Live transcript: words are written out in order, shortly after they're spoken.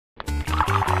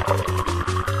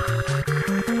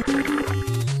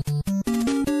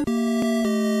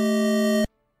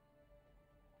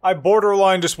I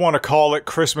borderline just want to call it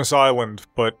Christmas Island,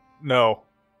 but no.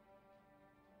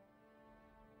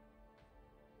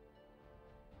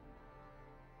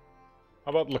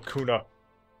 How about Lacuna?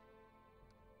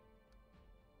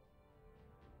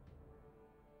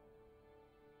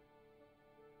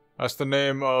 That's the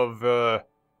name of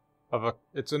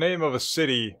it's the name of a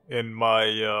city in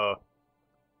my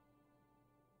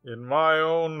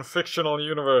own fictional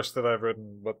universe that I've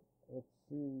written, but let's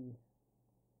see.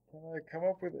 Can I come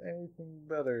up with anything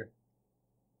better?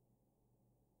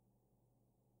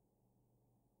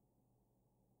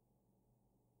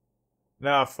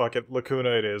 Nah, fuck it. Lacuna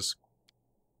it is.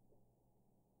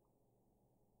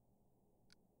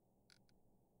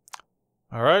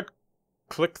 Alright.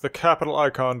 Click the capital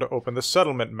icon to open the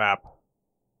settlement map.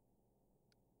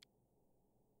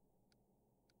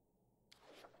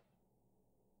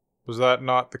 Was that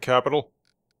not the capital?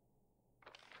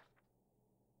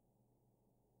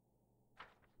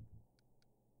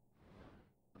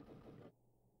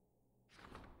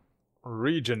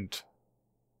 Regent.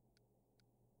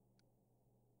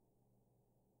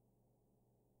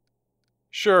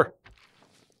 Sure.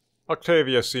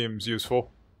 Octavia seems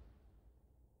useful.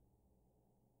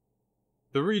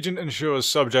 The regent ensures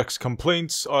subjects'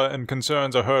 complaints and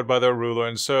concerns are heard by their ruler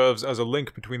and serves as a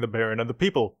link between the baron and the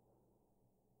people.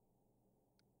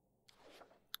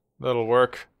 That'll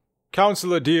work.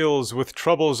 Counselor deals with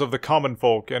troubles of the common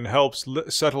folk and helps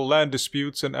settle land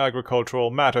disputes and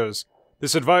agricultural matters.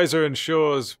 This advisor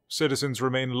ensures citizens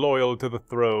remain loyal to the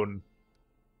throne.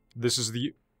 This is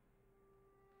the...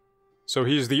 So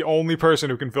he's the only person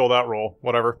who can fill that role.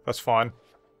 Whatever, that's fine.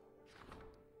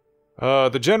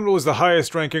 The general is the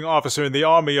highest ranking officer in the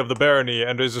army of the barony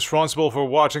and is responsible for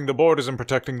watching the borders and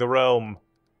protecting the realm.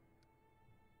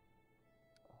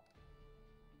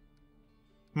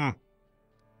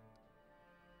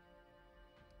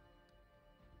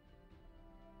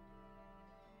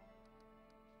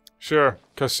 Sure,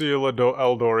 Casilla do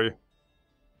Eldori.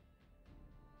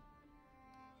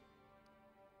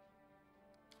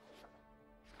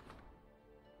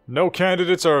 No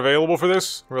candidates are available for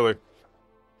this? Really?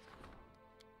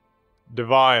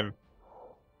 Divine.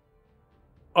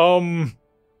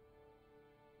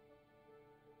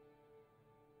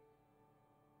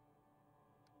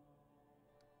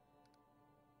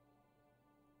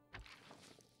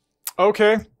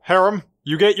 Okay, harem,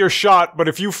 you get your shot, but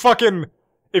if you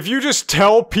just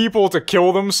tell people to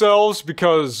kill themselves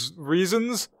because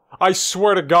reasons, I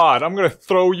swear to God, I'm gonna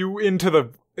throw you into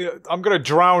the... I'm gonna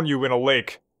drown you in a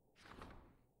lake.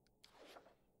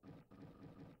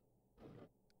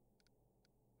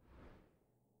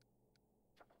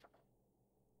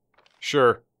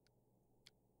 Sure.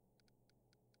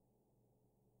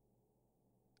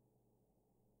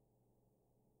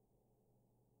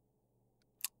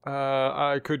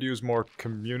 I could use more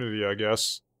community, I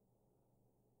guess.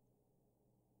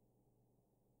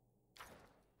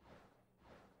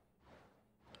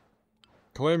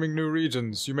 Claiming new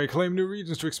regions. You may claim new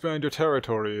regions to expand your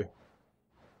territory.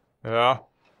 Yeah.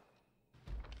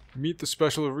 Meet the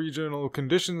special regional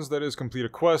conditions, that is, complete a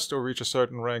quest or reach a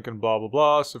certain rank and blah blah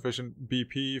blah. Sufficient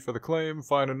BP for the claim.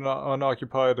 Find an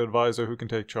unoccupied advisor who can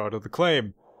take charge of the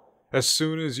claim. As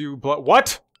soon as you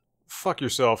what? Fuck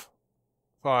yourself.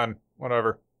 Fine.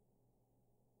 Whatever.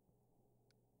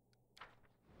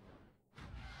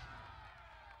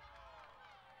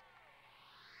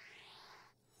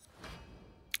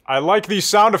 I like these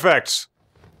sound effects.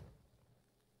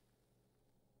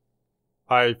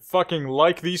 I fucking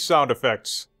like these sound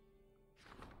effects.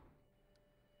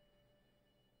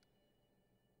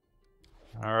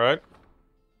 Alright.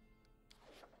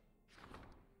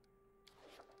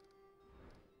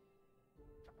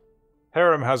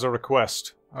 Harem has a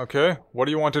request. Okay, what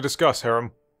do you want to discuss,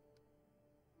 Harem?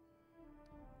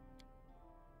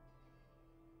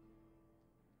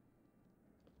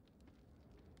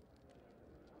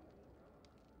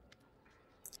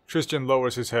 Tristan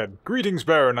lowers his head. Greetings,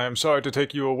 Baron. I am sorry to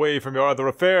take you away from your other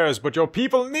affairs, but your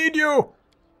people need you!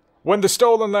 When the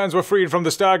stolen lands were freed from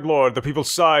the Stag Lord, the people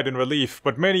sighed in relief,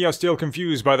 but many are still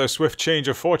confused by their swift change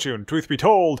of fortune. Truth be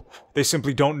told, they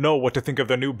simply don't know what to think of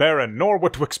their new Baron, nor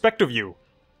what to expect of you.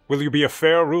 Will you be a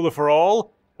fair ruler for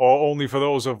all, or only for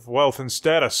those of wealth and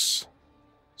status?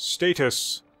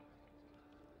 Status.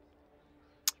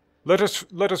 Let us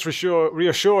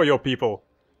reassure your people.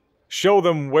 Show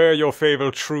them where your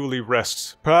favor truly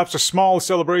rests. Perhaps a small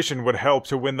celebration would help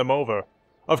to win them over.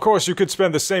 Of course, you could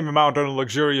spend the same amount on a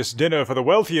luxurious dinner for the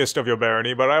wealthiest of your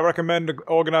barony, but I recommend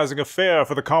organizing a fair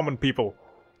for the common people.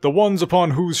 The ones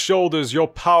upon whose shoulders your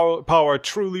power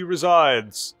truly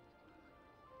resides.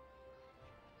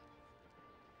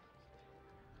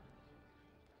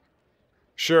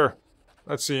 Sure.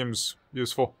 That seems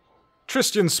useful.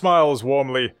 Tristian smiles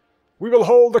warmly. We will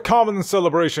hold a common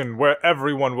celebration where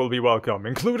everyone will be welcome,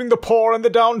 including the poor and the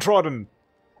downtrodden.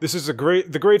 This is the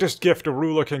greatest gift a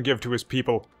ruler can give to his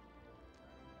people.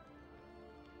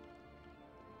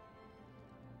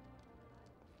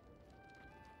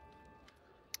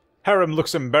 Harrim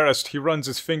looks embarrassed. He runs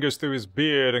his fingers through his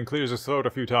beard and clears his throat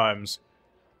a few times.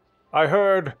 I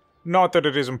heard, not that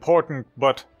it is important,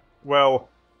 but, well...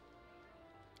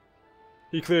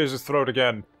 He clears his throat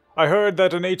again. I heard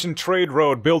that an ancient trade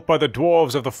road built by the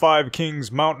dwarves of the Five Kings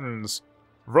Mountains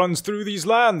runs through these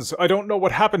lands. I don't know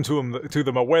what happened to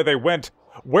them or where they went.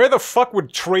 Where the fuck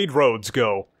would trade roads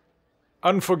go?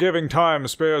 Unforgiving time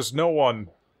spares no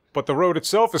one, but the road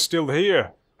itself is still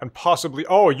here. And possibly...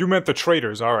 Oh, you meant the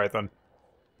traders. Alright, then.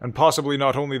 And possibly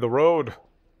not only the road.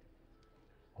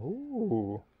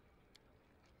 Ooh.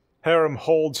 Harrim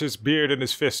holds his beard in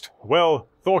his fist. Well,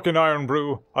 Thorkin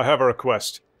Ironbrew, I have a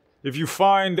request. If you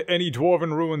find any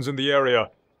dwarven ruins in the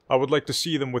area, I would like to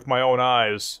see them with my own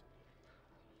eyes.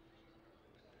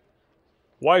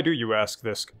 Why do you ask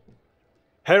this?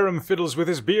 Harrim fiddles with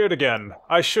his beard again.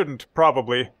 I shouldn't,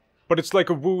 probably. But it's like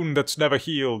a wound that's never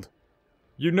healed.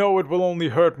 You know it will only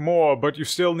hurt more, but you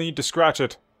still need to scratch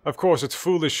it. Of course, it's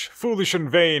foolish and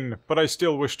vain, but I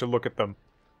still wish to look at them.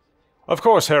 Of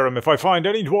course, Harrim, if I find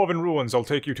any dwarven ruins, I'll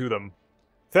take you to them.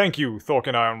 Thank you,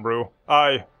 Thorkin Ironbrew.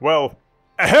 Well,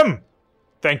 ahem!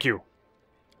 Thank you.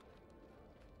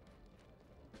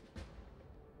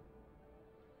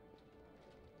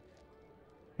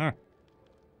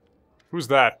 Who's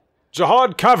that?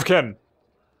 Jihad Kavken!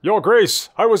 Your Grace,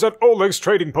 I was at Oleg's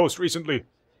trading post recently.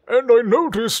 And I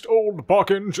noticed old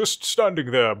Bakken just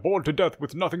standing there, bored to death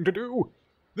with nothing to do.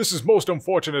 This is most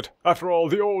unfortunate. After all,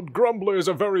 the old grumbler is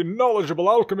a very knowledgeable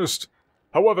alchemist.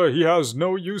 However, he has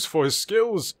no use for his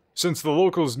skills, since the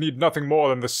locals need nothing more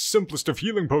than the simplest of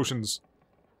healing potions.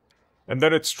 And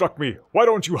then it struck me, why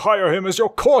don't you hire him as your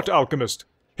court alchemist?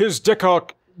 His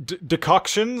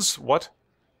decoctions? What?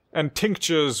 And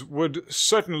tinctures would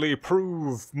certainly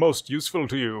prove most useful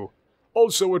to you.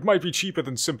 Also, it might be cheaper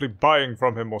than simply buying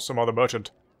from him or some other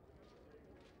merchant.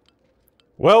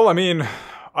 Well, I mean,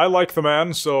 I like the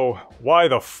man, so why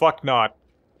the fuck not?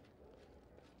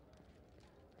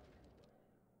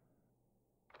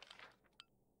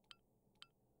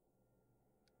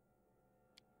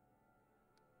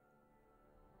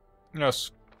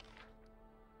 Yes.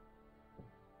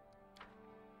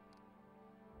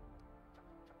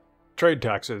 Trade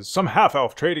taxes. Some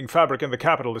half-elf trading fabric in the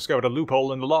capital discovered a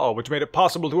loophole in the law which made it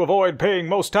possible to avoid paying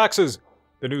most taxes.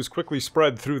 The news quickly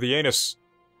spread through the anus.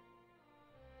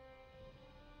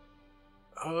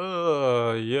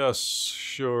 Yes,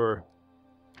 sure.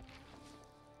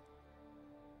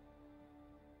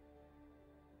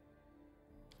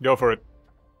 Go for it.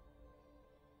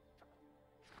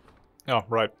 Oh,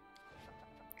 right.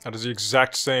 That is the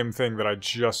exact same thing that I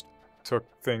just took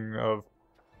thing of.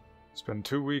 Spend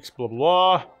 2 weeks, blah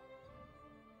blah.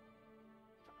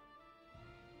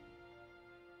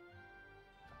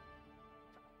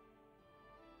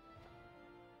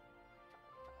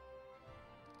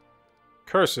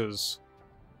 Curses.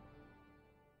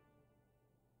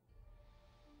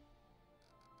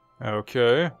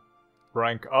 Okay.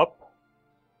 Rank up.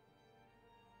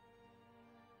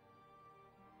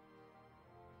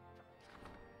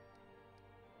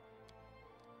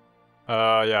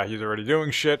 Yeah, he's already doing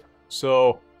shit,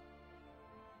 so...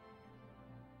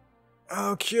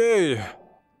 Okay.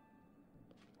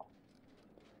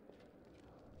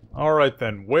 Alright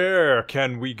then, where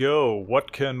can we go?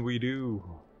 What can we do?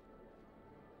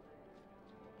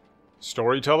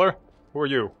 Storyteller? Who are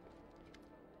you?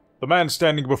 The man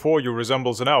standing before you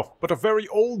resembles an elf, but a very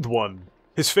old one.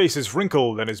 His face is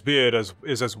wrinkled and his beard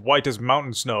is as white as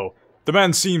mountain snow. The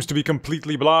man seems to be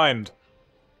completely blind.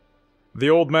 The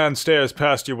old man stares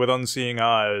past you with unseeing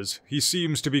eyes. He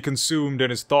seems to be consumed in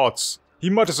his thoughts. He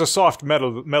mutters a soft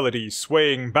melody,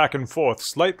 swaying back and forth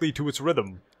slightly to its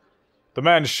rhythm. The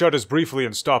man shudders briefly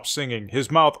and stops singing. His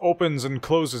mouth opens and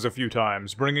closes a few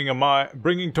times, bringing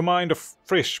to mind a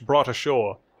fish brought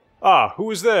ashore. Ah, who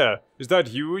is there? Is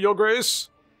that you, your grace?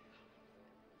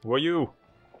 Who are you?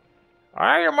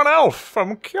 I am an elf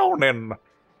from Kyonin.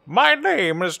 My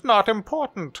name is not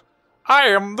important. I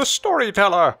am the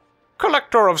storyteller,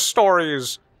 collector of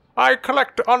stories. I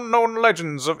collect unknown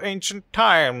legends of ancient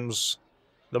times.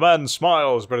 The man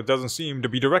smiles, but it doesn't seem to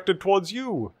be directed towards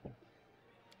you.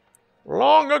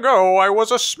 Long ago, I was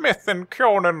a smith in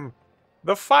Kyonin.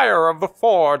 The fire of the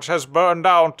forge has burned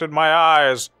out in my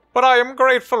eyes, but I am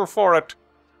grateful for it.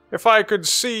 If I could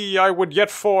see, I would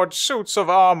yet forge suits of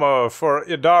armor for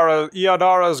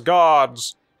Iadara's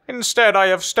gods. Instead, I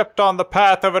have stepped on the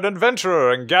path of an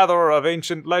adventurer and gatherer of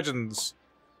ancient legends.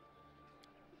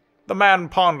 The man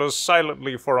ponders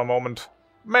silently for a moment.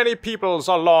 Many peoples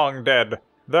are long dead,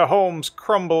 their homes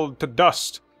crumbled to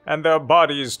dust, and their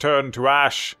bodies turned to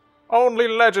ash. Only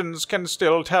legends can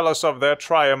still tell us of their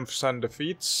triumphs and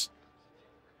defeats.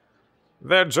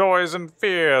 Their joys and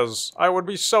fears. I would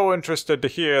be so interested to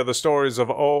hear the stories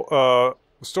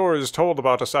told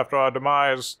about us after our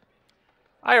demise.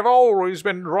 I have always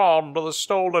been drawn to the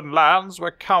stolen lands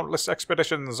where countless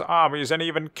expeditions, armies, and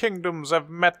even kingdoms have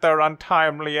met their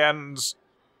untimely ends.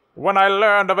 When I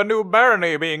learned of a new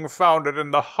barony being founded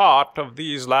in the heart of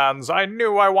these lands, I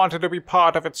knew I wanted to be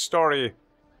part of its story.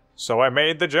 So I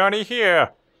made the journey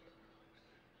here.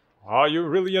 Are you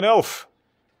really an elf?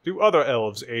 Do other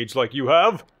elves age like you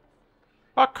have?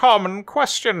 A common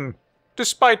question.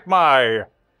 Despite my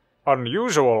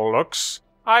unusual looks,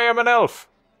 I am an elf.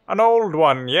 An old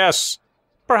one, yes.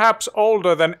 Perhaps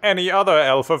older than any other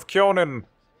elf of Kyonin.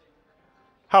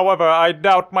 However, I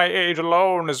doubt my age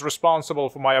alone is responsible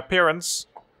for my appearance.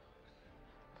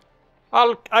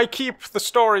 I keep the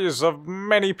stories of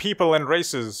many people and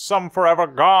races, some forever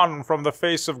gone from the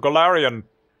face of Golarion.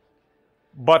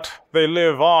 But they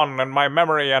live on in my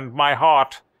memory and my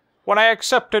heart. When I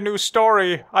accept a new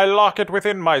story, I lock it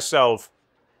within myself,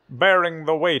 bearing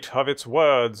the weight of its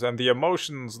words and the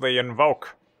emotions they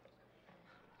invoke.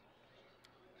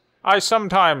 I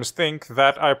sometimes think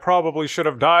that I probably should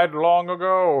have died long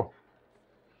ago.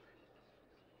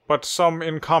 But some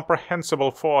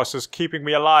incomprehensible force is keeping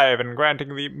me alive and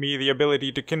granting me the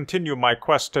ability to continue my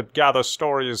quest to gather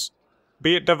stories.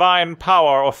 Be it divine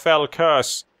power or fell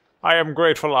curse, I am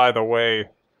grateful either way.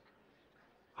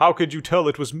 How could you tell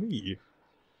it was me?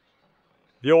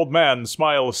 The old man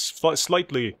smiles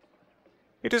slightly.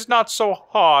 It is not so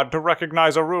hard to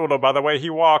recognize a ruler by the way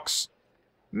he walks.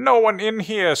 No one in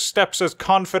here steps as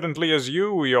confidently as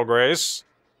you, Your Grace.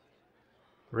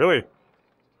 Really?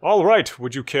 All right,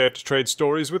 would you care to trade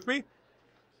stories with me?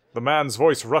 The man's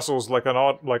voice rustles like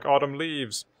autumn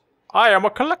leaves. I am a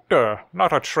collector,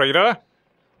 not a trader.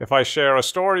 If I share a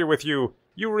story with you,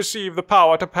 you receive the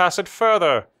power to pass it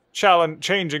further,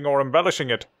 changing or embellishing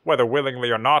it, whether willingly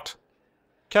or not.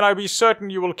 Can I be certain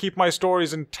you will keep my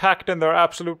stories intact in their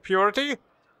absolute purity?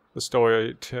 The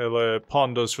storyteller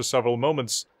ponders for several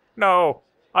moments. No,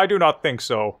 I do not think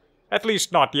so. At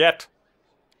least not yet.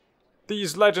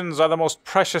 These legends are the most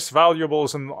precious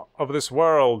valuables of this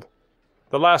world.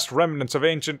 The last remnants of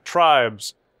ancient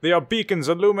tribes. They are beacons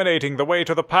illuminating the way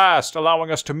to the past,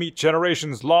 allowing us to meet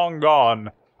generations long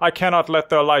gone. I cannot let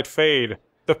their light fade.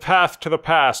 The path to the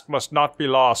past must not be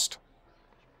lost.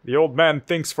 The old man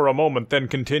thinks for a moment, then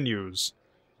continues.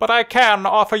 But I can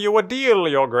offer you a deal,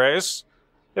 Your Grace.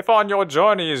 If on your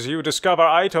journeys you discover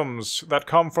items that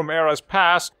come from eras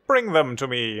past, bring them to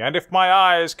me, and if my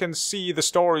eyes can see the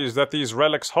stories that these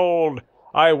relics hold,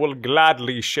 I will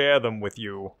gladly share them with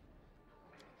you.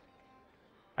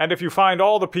 And if you find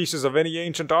all the pieces of any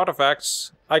ancient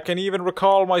artifacts, I can even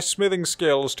recall my smithing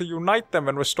skills to unite them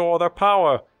and restore their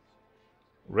power.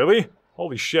 Really?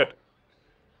 Holy shit.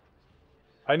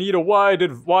 I need a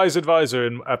wise advisor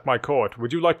at my court.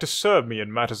 Would you like to serve me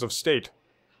in matters of state?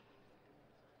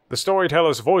 The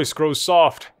storyteller's voice grows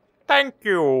soft. Thank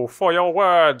you for your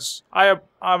words. I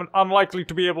am unlikely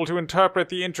to be able to interpret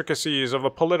the intricacies of the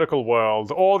political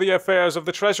world or the affairs of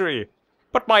the treasury,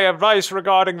 but my advice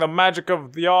regarding the magic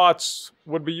of the arts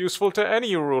would be useful to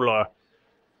any ruler.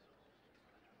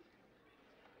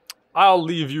 I'll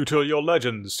leave you to your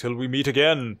legends till we meet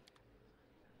again.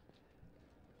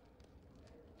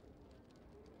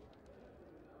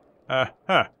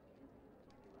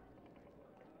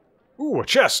 Ooh, a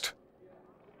chest!